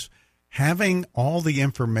 is having all the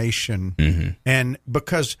information. And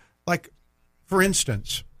because, for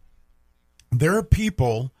instance, there are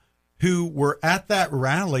people who were at that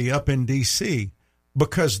rally up in D.C.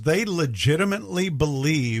 because they legitimately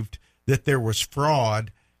believed that there was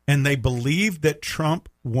fraud, and they believed that Trump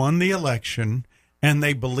won the election, and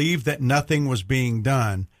they believed that nothing was being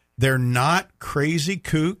done. They're not crazy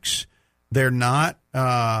kooks. They're not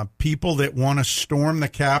people that want to storm the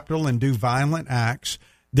Capitol and do violent acts.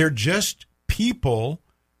 They're just people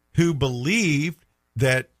who believed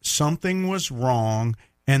that something was wrong,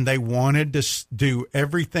 and they wanted to do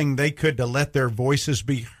everything they could to let their voices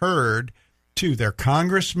be heard to their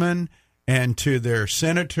congressmen and to their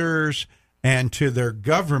senators and to their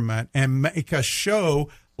government, and make a show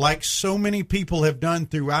like so many people have done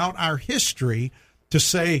throughout our history to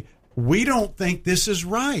say, we don't think this is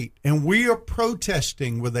right, and we are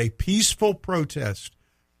protesting with a peaceful protest.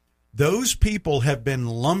 Those people have been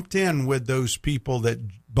lumped in with those people that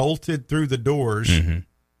bolted through the doors,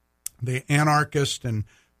 the anarchists and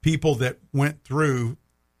people that went through,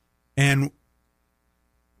 and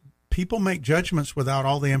people make judgments without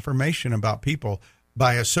all the information about people.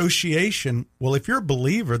 By association, well, if you're a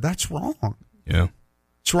believer, that's wrong. Yeah.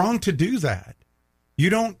 It's wrong to do that. You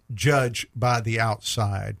don't judge by the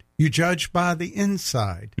outside. You judge by the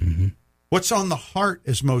inside. What's on the heart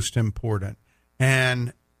is most important.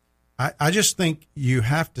 And I just think you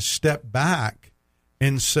have to step back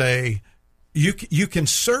and say, you can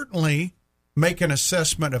certainly make an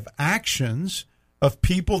assessment of actions of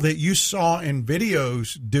people that you saw in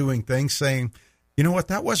videos doing things, saying, you know what,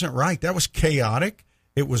 that wasn't right. That was chaotic.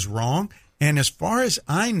 It was wrong. And as far as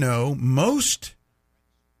I know, most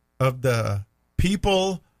of the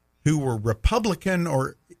people who were Republican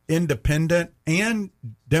or independent and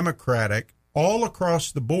Democratic all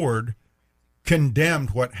across the board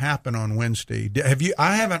condemned what happened on Wednesday.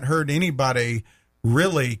 I haven't heard anybody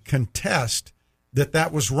really contest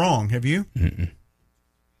that was wrong. Have you?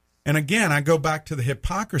 And again, I go back to the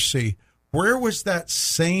hypocrisy. Where was that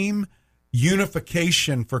same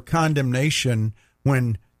unification for condemnation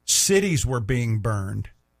when cities were being burned,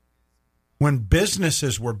 when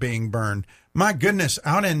businesses were being burned? My goodness,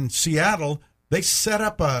 out in Seattle, they set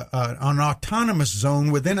up an autonomous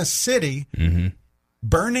zone within a city,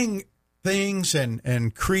 burning things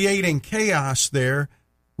and creating chaos there,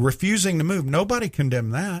 refusing to move. Nobody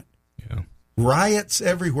condemned that. Yeah. Riots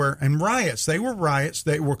everywhere. And riots, they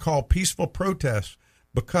were called peaceful protests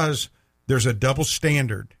because there's a double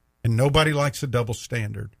standard, and nobody likes a double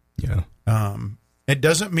standard. Yeah. It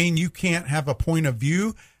doesn't mean you can't have a point of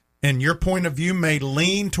view, and your point of view may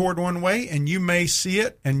lean toward one way, and you may see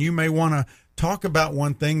it, and you may want to talk about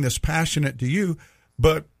one thing that's passionate to you.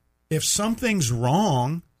 But if something's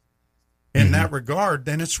wrong in that regard,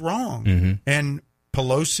 then it's wrong. And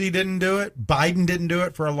Pelosi didn't do it. Biden didn't do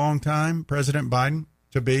it for a long time. President Biden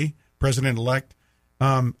to be president-elect.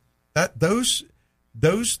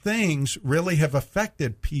 Those things really have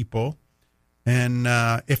affected people. And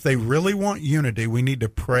if they really want unity, we need to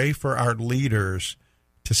pray for our leaders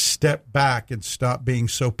to step back and stop being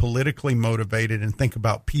so politically motivated and think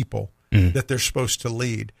about people that they're supposed to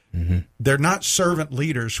lead. Mm-hmm. They're not servant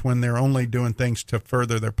leaders when they're only doing things to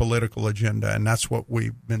further their political agenda, and that's what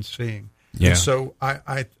we've been seeing. Yeah. And so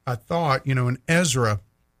I thought, in Ezra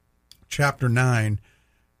chapter 9,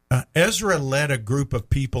 Ezra led a group of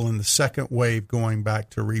people in the second wave going back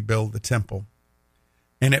to rebuild the temple.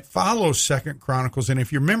 And it follows 2 Chronicles. And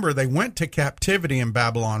if you remember, they went to captivity in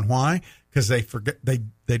Babylon. Why? Because they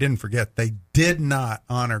didn't forget. They did not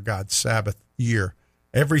honor God's Sabbath year.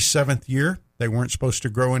 Every seventh year, they weren't supposed to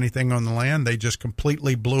grow anything on the land. They just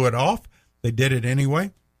completely blew it off. They did it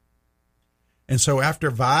anyway. And so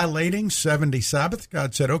after violating 70 Sabbaths,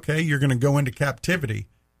 God said, okay, you're going to go into captivity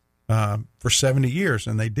for 70 years.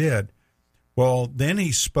 And they did. Well, then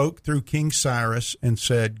he spoke through King Cyrus and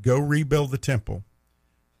said, go rebuild the temple.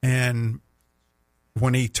 And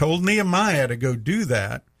when he told Nehemiah to go do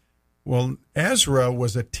that, well, Ezra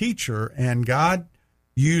was a teacher, and God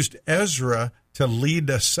used Ezra to lead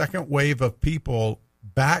a second wave of people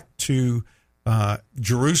back to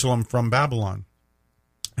Jerusalem from Babylon.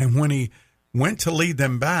 And when he went to lead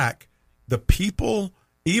them back, the people,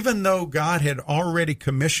 even though God had already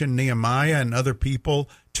commissioned Nehemiah and other people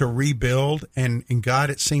to rebuild, and God,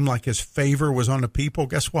 it seemed like his favor was on the people,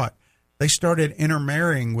 guess what? They started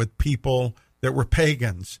intermarrying with people that were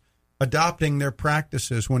pagans, adopting their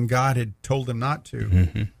practices when God had told them not to.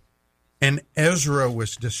 Mm-hmm. And Ezra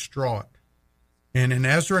was distraught. And in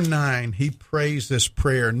Ezra 9, he prays this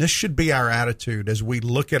prayer. And this should be our attitude as we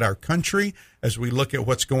look at our country, as we look at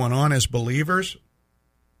what's going on as believers.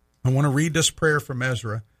 I want to read this prayer from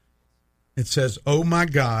Ezra. It says, "Oh, my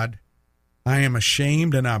God, I am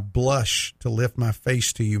ashamed and I blush to lift my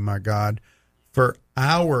face to you, my God, for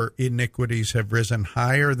our iniquities have risen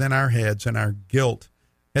higher than our heads, and our guilt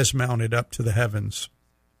has mounted up to the heavens.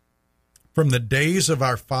 From the days of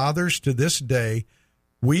our fathers to this day,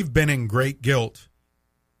 we've been in great guilt,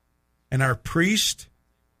 and our priests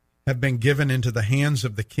have been given into the hands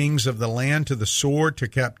of the kings of the land, to the sword, to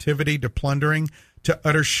captivity, to plundering, to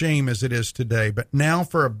utter shame as it is today. But now,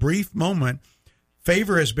 for a brief moment,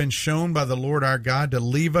 favor has been shown by the Lord our God to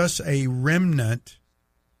leave us a remnant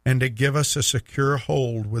and to give us a secure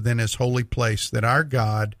hold within his holy place, that our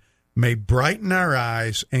God may brighten our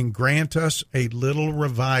eyes and grant us a little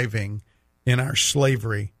reviving in our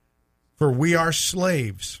slavery. For we are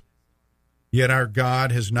slaves, yet our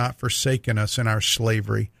God has not forsaken us in our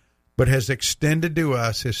slavery, but has extended to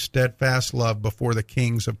us his steadfast love before the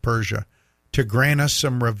kings of Persia, to grant us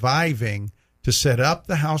some reviving, to set up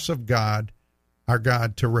the house of God, our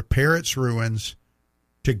God, to repair its ruins,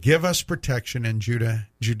 to give us protection in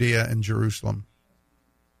Judea and Jerusalem."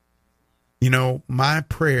 My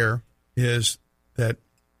prayer is that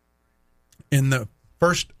in the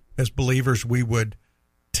first, as believers, we would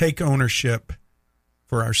take ownership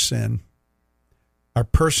for our sin, our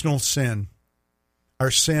personal sin,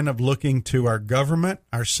 our sin of looking to our government,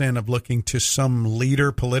 our sin of looking to some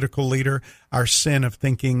leader, political leader, our sin of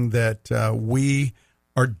thinking that we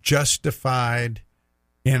are justified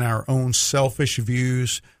in our own selfish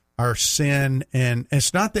views, our sin. And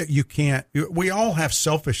it's not that you can't, we all have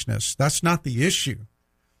selfishness. That's not the issue.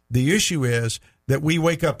 The issue is that we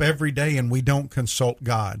wake up every day and we don't consult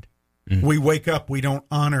God. Mm-hmm. We wake up, we don't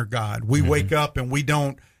honor God. We wake up and we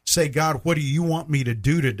don't say, God, what do you want me to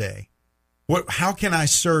do today? How can I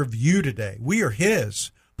serve you today? We are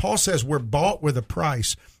his. Paul says we're bought with a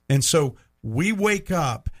price. And so we wake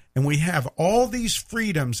up and we have all these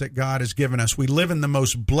freedoms that God has given us. We live in the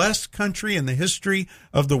most blessed country in the history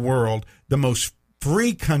of the world, the most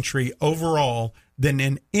free country overall than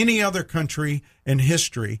in any other country in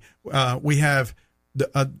history. We have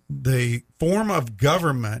the form of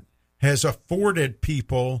government has afforded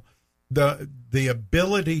people the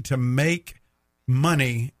ability to make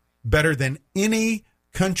money better than any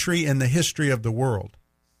country in the history of the world.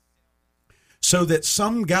 So that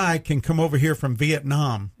some guy can come over here from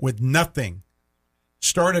Vietnam with nothing,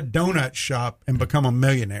 start a donut shop, and become a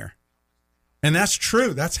millionaire. And that's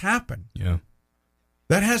true. That's happened. Yeah.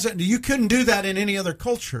 That hasn't. You couldn't do that in any other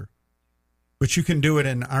culture, but you can do it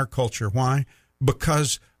in our culture. Why?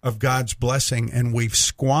 Because of God's blessing, and we've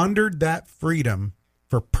squandered that freedom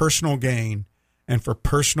for personal gain and for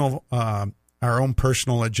personal, our own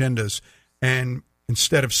personal agendas. And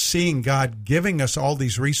instead of seeing God giving us all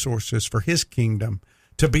these resources for his kingdom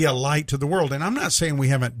to be a light to the world. And I'm not saying we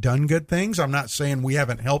haven't done good things. I'm not saying we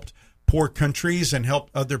haven't helped poor countries and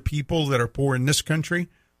helped other people that are poor in this country.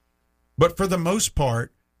 But for the most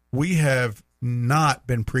part, we have not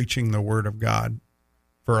been preaching the word of God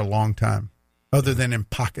for a long time, other than in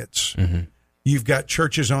pockets. Mm-hmm. You've got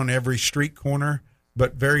churches on every street corner,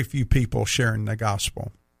 but very few people sharing the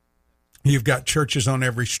gospel. You've got churches on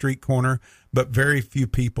every street corner, but very few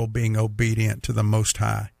people being obedient to the Most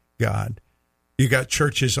High God. You got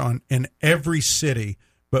churches in every city,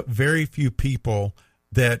 but very few people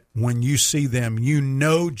that when you see them, you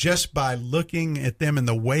know just by looking at them and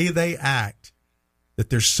the way they act that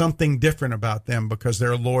there's something different about them because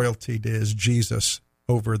their loyalty is Jesus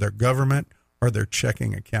over their government or their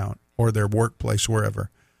checking account or their workplace, wherever.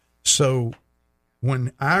 So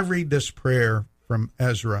when I read this prayer from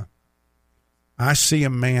Ezra, I see a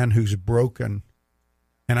man who's broken,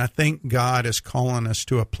 and I think God is calling us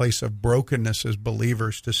to a place of brokenness as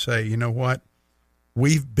believers to say, you know what?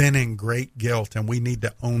 We've been in great guilt, and we need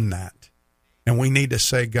to own that. And we need to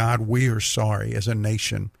say, God, we are sorry as a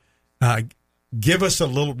nation. Give us a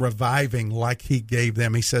little reviving like he gave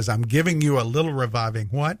them. He says, I'm giving you a little reviving.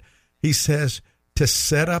 What? He says, to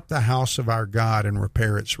set up the house of our God and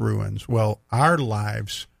repair its ruins. Well, our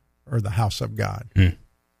lives are the house of God. Mm.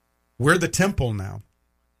 We're the temple now.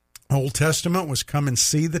 Old Testament was come and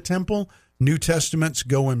see the temple. New Testament's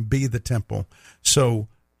go and be the temple. So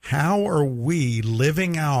how are we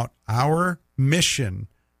living out our mission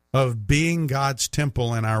of being God's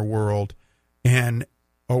temple in our world? And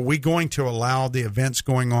are we going to allow the events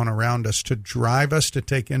going on around us to drive us to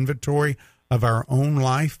take inventory of our own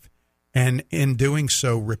life? And in doing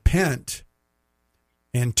so, repent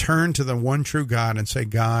and turn to the one true God and say,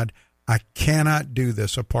 God, I cannot do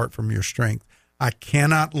this apart from your strength. I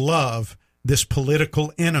cannot love this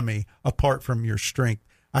political enemy apart from your strength.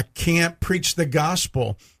 I can't preach the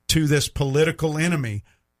gospel to this political enemy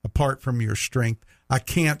apart from your strength. I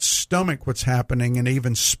can't stomach what's happening and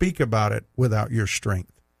even speak about it without your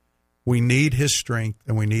strength. We need his strength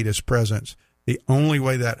and we need his presence. The only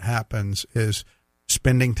way that happens is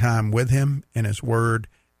spending time with him and his word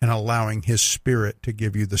and allowing his spirit to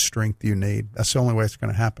give you the strength you need. That's the only way it's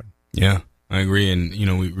going to happen. Yeah, I agree. And, you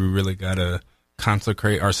know, we really got to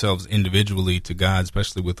consecrate ourselves individually to God,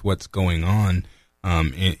 especially with what's going on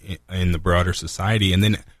in the broader society. And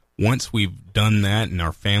then once we've done that and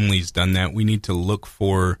our family's done that, we need to look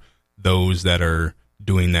for those that are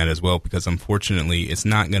doing that as well, because unfortunately it's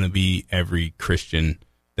not going to be every Christian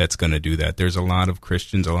that's going to do that. There's a lot of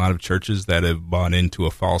Christians, a lot of churches that have bought into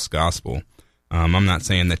a false gospel. I'm not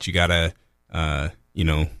saying that you got to,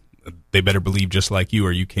 they better believe just like you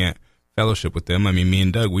or you can't fellowship with them. I mean, me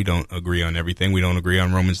and Doug, we don't agree on everything. We don't agree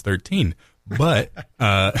on Romans 13. But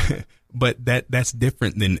but that's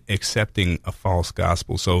different than accepting a false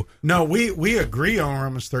gospel. So no, we agree on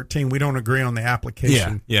Romans 13. We don't agree on the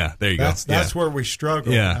application. Yeah, there you go. That's where we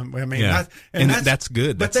struggle. Yeah. I mean, yeah. That's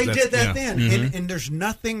good. But they did that then. Mm-hmm. And there's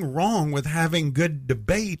nothing wrong with having good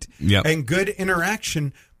debate and good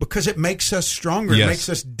interaction because it makes us stronger. Yes. It makes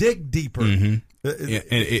us dig deeper. Mm-hmm.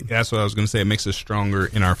 That's what I was going to say. It makes us stronger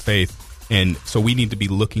in our faith. And so we need to be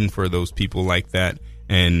looking for those people like that,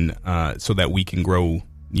 and so that we can grow,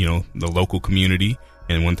 the local community.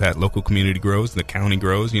 And when that local community grows, the county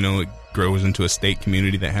grows, it grows into a state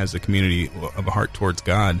community that has a community of a heart towards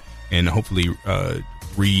God, and hopefully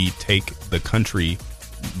retake the country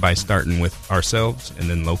by starting with ourselves and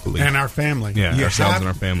then locally. And our family. Yeah, ourselves and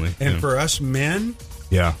our family. And for us men,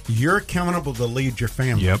 you're accountable to lead your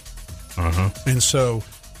family. Yep. Uh-huh. And so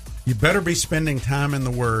you better be spending time in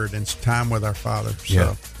the Word and time with our Father. So.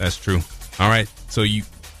 Yeah, that's true. All right. So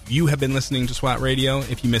you have been listening to SWAT Radio.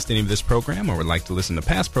 If you missed any of this program or would like to listen to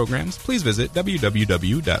past programs, please visit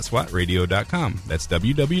www.swatradio.com. That's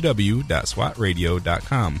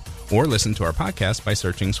www.swatradio.com. Or listen to our podcast by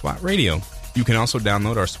searching SWAT Radio. You can also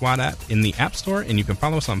download our SWAT app in the App Store, and you can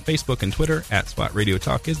follow us on Facebook and Twitter. @SWAT Radio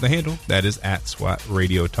Talk is the handle. That is @SWAT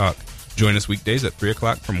Radio Talk. Join us weekdays at 3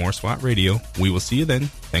 o'clock for more SWAT Radio. We will see you then.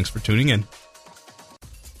 Thanks for tuning in.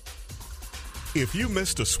 If you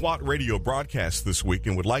missed a SWAT Radio broadcast this week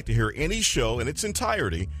and would like to hear any show in its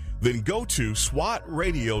entirety, then go to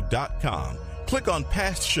SWATradio.com. Click on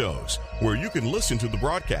past shows where you can listen to the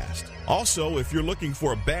broadcast. Also, if you're looking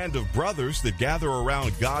for a band of brothers that gather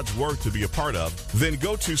around God's Word to be a part of, then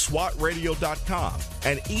go to SWATradio.com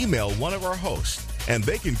and email one of our hosts, and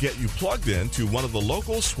they can get you plugged in to one of the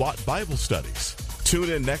local SWAT Bible studies.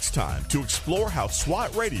 Tune in next time to explore how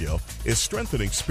SWAT Radio is strengthening